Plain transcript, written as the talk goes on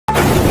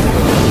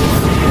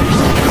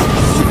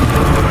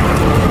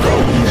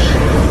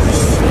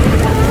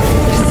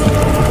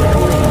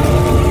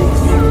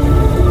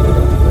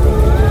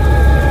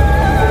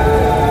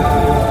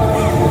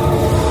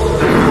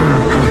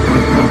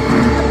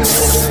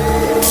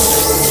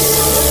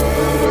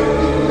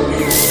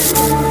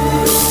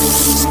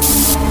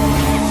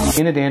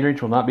Tina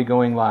Dandridge will not be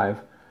going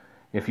live.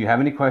 If you have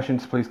any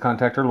questions, please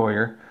contact her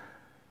lawyer.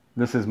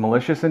 This is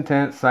malicious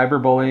intent,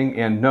 cyberbullying,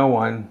 and no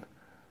one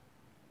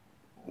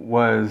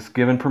was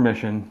given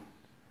permission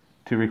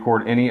to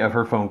record any of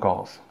her phone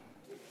calls.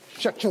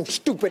 Shut your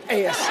stupid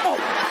ass up.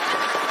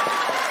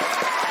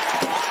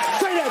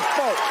 Say that,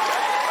 folks.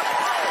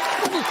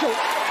 What did your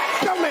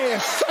dumb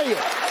ass say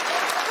it?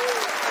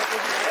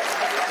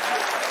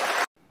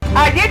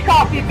 I did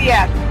call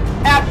CPS.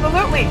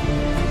 Absolutely.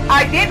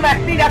 I did,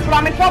 Lexi. That's what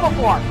I'm in trouble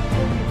for.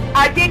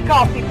 I did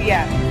call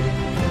CPS.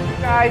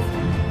 Guys,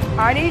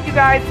 I need you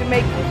guys to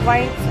make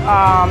complaints.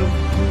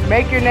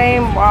 Make your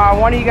name,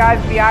 one of you guys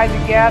be eyes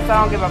and guess.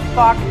 I don't give a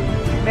fuck.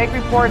 Make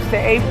reports to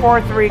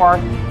 843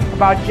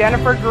 about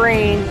Jennifer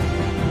Green,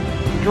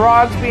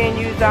 drugs being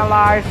used on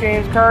live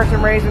streams, curse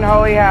and raising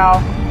holy hell.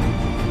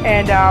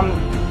 And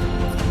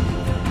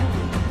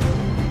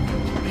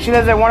she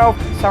lives at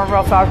 104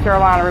 Somerville, South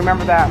Carolina.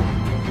 Remember that.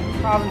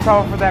 Causing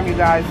trouble for them, you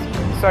guys.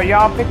 So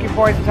y'all pick your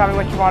poison, tell me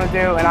what you want to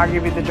do, and I'll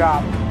give you the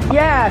job.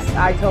 Yes,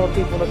 I told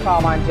people to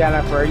call on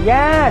Jennifer.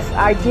 Yes,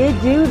 I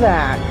did do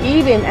that.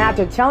 Even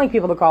after telling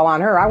people to call on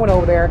her, I went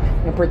over there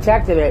and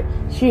protected it.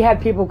 She had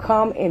people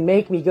come and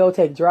make me go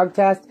take drug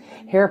tests,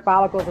 hair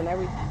follicles, and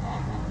everything.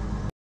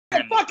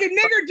 That fucking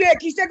nigger dick.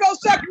 He said, go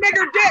suck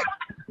nigger dick.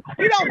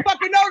 You don't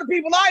fucking know the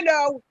people I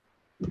know.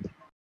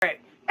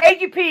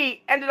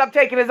 AGP ended up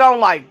taking his own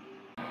life.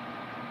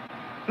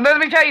 Let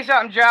me tell you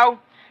something, Joe.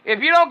 If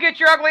you don't get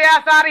your ugly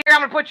ass out of here, I'm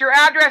going to put your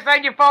address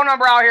and your phone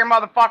number out here,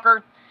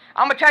 motherfucker.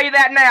 I'm going to tell you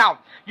that now.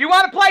 You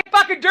want to play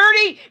fucking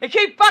dirty and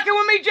keep fucking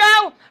with me,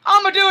 Joe?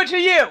 I'm going to do it to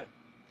you.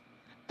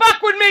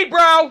 Fuck with me,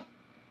 bro.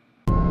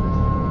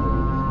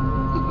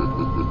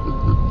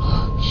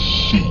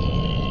 Shit.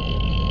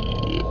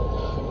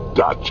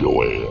 Got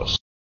your ass.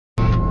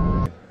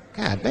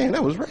 God damn,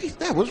 that was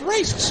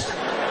racist.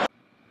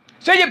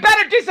 So you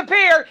better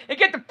disappear and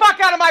get the fuck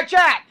out of my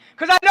chat,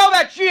 because I know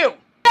that's you.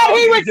 And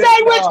he would say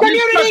which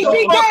community she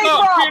came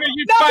from.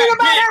 Nothing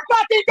about her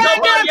fucking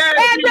goddamn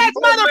address,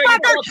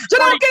 motherfucker. So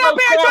don't get up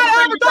here and try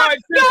to advertise.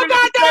 No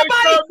goddamn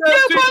body. You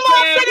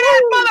belong to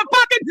that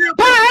motherfucking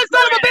pie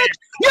son of a bitch.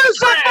 You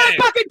suck my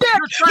fucking dick.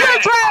 You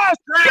trash.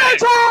 You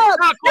trash.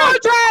 You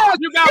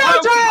trash. You trash. You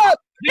trash.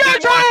 You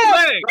trash. You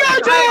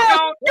trash.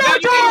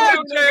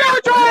 You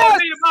trash.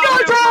 You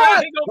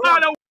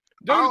trash.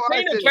 Dude,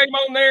 Tina came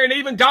on there and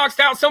even doxed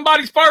out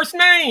somebody's first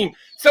name.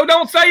 So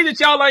don't say that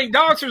y'all ain't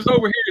doxers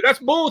over here. That's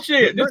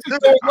bullshit. This is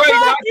so great.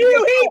 Fuck you.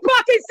 He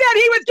fucking said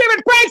he was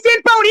giving Frank's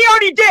info and he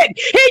already did.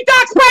 He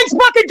doxed Frank's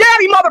fucking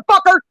daddy,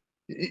 motherfucker.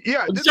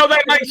 Yeah. So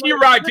that makes you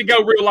right to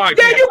go real life.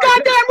 Yeah, you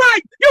goddamn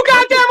right. You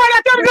goddamn right.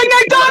 After everything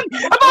they done,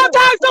 about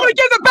time somebody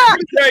gives it back.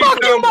 Fuck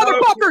you,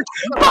 motherfuckers.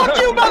 Fuck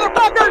you,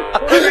 motherfucker.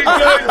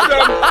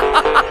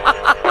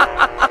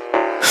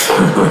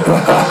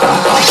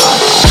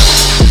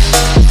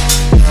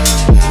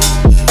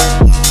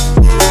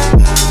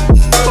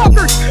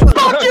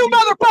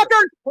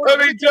 Let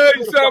me tell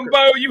you something,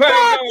 Bo. You ain't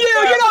fuck you!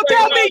 You don't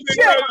tell me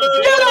shit!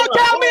 You don't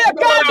tell me a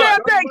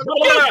goddamn thing!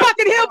 You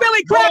fucking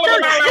hillbilly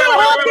cracker! You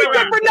honky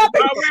dick for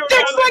nothing!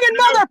 Dick slinging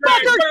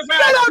motherfucker!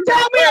 You don't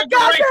tell me a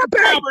goddamn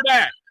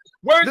thing!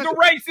 Where's the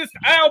racist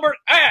Albert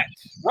at?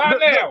 Right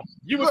now.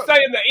 You were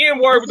saying the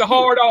N-word with the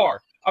hard R.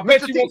 I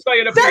bet you won't say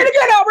it up here. Say it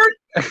again, Albert!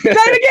 Say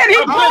it again!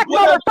 He's black,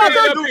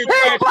 motherfucker! He's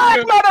black,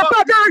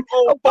 motherfucker!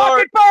 Old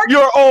fart!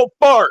 You're old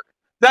fart!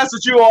 That's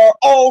what you are,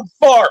 old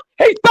fart.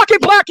 He's fucking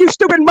black, you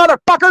stupid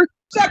motherfucker.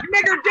 Suck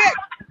nigger dick.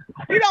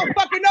 You don't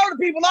fucking know the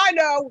people I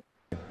know.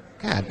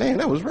 God damn,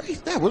 that was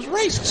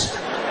racist.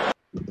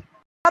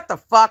 Shut the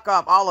fuck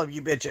up, all of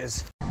you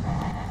bitches.